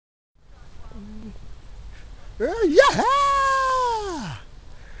Yeah!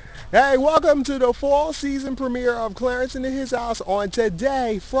 Hey, welcome to the fall season premiere of Clarence and Hizzouse on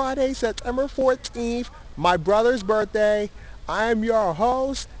today, Friday, September 14th, my brother's birthday. I'm your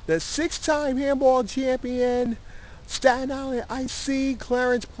host, the six-time handball champion, Staten Island IC,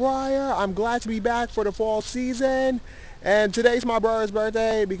 Clarence Pryor. I'm glad to be back for the fall season. And today's my brother's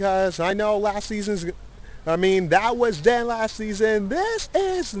birthday because I know that was then last season. This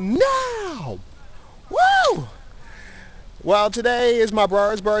is now! Woo! Well, today is my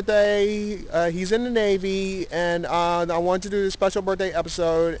brother's birthday. He's in the Navy, and I wanted to do a special birthday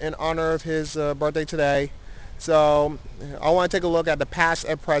episode in honor of his birthday today. So I want to take a look at the past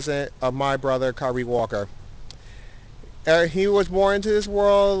and present of my brother, Kyree Walker. He was born into this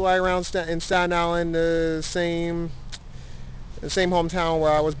world right around in Staten Island, the same hometown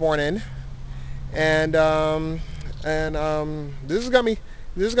where I was born in, and this is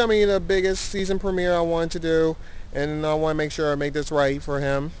gonna be the biggest season premiere I wanted to do, and I want to make sure I make this right for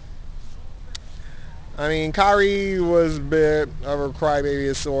him. I mean, Kyree was a bit of a crybaby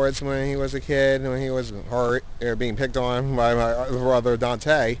of sorts when he was a kid, when he was hurt or being picked on by my brother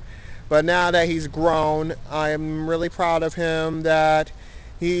Dante. But now that he's grown, I'm really proud of him that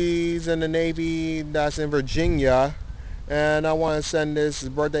he's in the Navy that's in Virginia. And I want to send this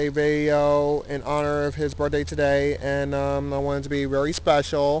birthday video in honor of his birthday today. And I want it to be very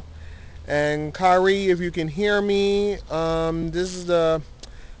special. And Kyree, if you can hear me, I know this is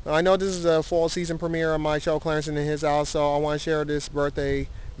the fall season premiere of my show, Clarence and Hizzouse, so I want to share this birthday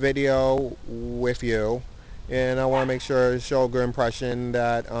video with you. And I want to make sure to show a good impression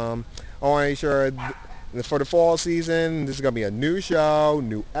that I want to make sure for the fall season, this is going to be a new show,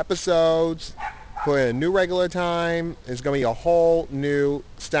 new episodes, put in a new regular time. It's going to be a whole new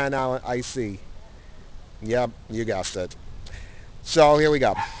Staten Island IC. Yep, you guessed it. So here we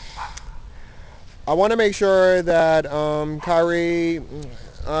go. I want to make sure that Kyree,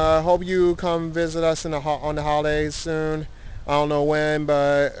 hope you come visit us on the holidays soon. I don't know when,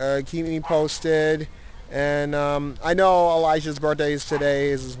 but keep me posted. And I know Elijah's birthday is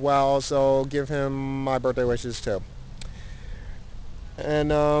today as well, so give him my birthday wishes too.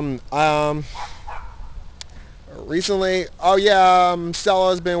 And recently,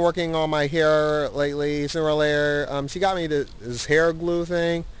 Stella's been working on my hair lately. Sooner or later, she got me this hair glue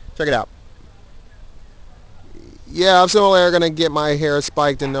thing. Check it out. Yeah, I'm sooner or later going to get my hair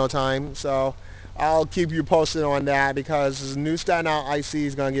spiked in no time. So I'll keep you posted on that because this new Staten Island IC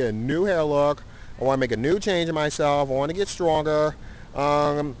is going to get a new hair look. I want to make a new change in myself. I want to get stronger.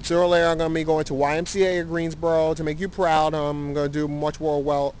 Sooner or later, I'm going to be going to YMCA at Greensboro to make you proud. I'm going to do much more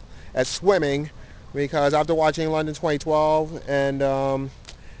well at swimming because after watching London 2012, and I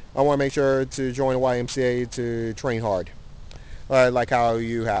want to make sure to join the YMCA to train hard, like how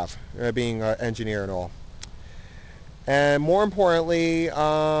you have, being an engineer and all. And more importantly,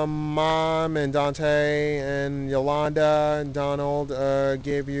 Mom and Dante and Yolanda and Donald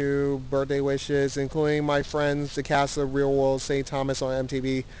gave you birthday wishes, including my friends, the cast of Real World St. Thomas on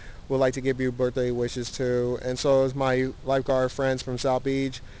MTV, would like to give you birthday wishes too. And so is my lifeguard friends from South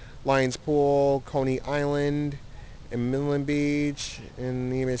Beach, Lions Pool, Coney Island, and Midland Beach,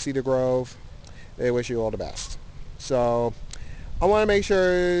 and even Cedar Grove. They wish you all the best. So I want to make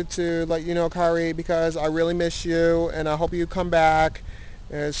sure to let you know, Kyree, because I really miss you, and I hope you come back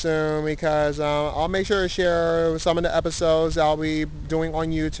soon because I'll make sure to share some of the episodes I'll be doing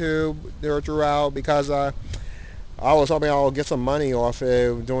on YouTube throughout because I was hoping I'll get some money off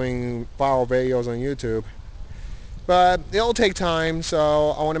of doing viral videos on YouTube. But it'll take time,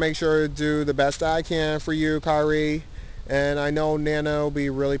 so I want to make sure to do the best I can for you, Kyree. And I know Nana will be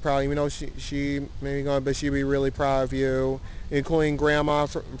really proud, even though she may be gone, but she'll be really proud of you, including Grandma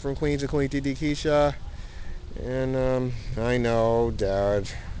from Queens, including Didi Keisha. And I know Dad.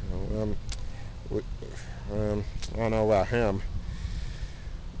 Um, I don't know about him.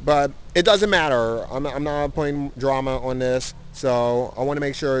 But it doesn't matter. I'm not putting drama on this. So I want to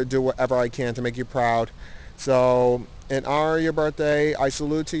make sure to do whatever I can to make you proud. So in honor of your birthday, I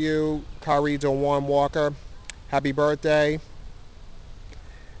salute to you, Kyree Dawan Walker. Happy birthday.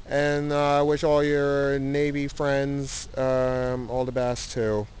 And I wish all your Navy friends all the best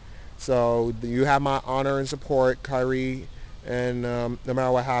too. So you have my honor and support, Kyree. And no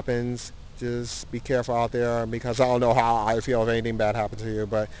matter what happens, just be careful out there because I don't know how I feel if anything bad happens to you.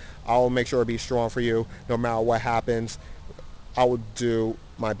 But I will make sure to be strong for you no matter what happens. I will do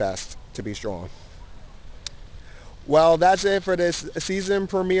my best to be strong. Well, that's it for this season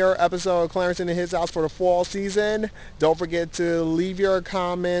premiere episode of Clarence and Hizzouse for the fall season. Don't forget to leave your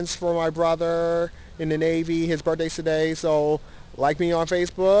comments for my brother in the Navy. His birthday's today, so like me on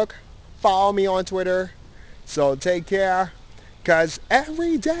Facebook, follow me on Twitter, So take care, because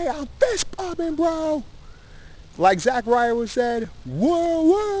every day I'm fist bumping, bro. Like Zack Ryder would said, whoa,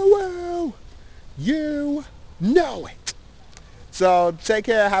 whoa, whoa. You know it. So take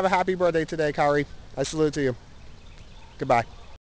care. Have a happy birthday today, Kyree. I salute to you. Goodbye.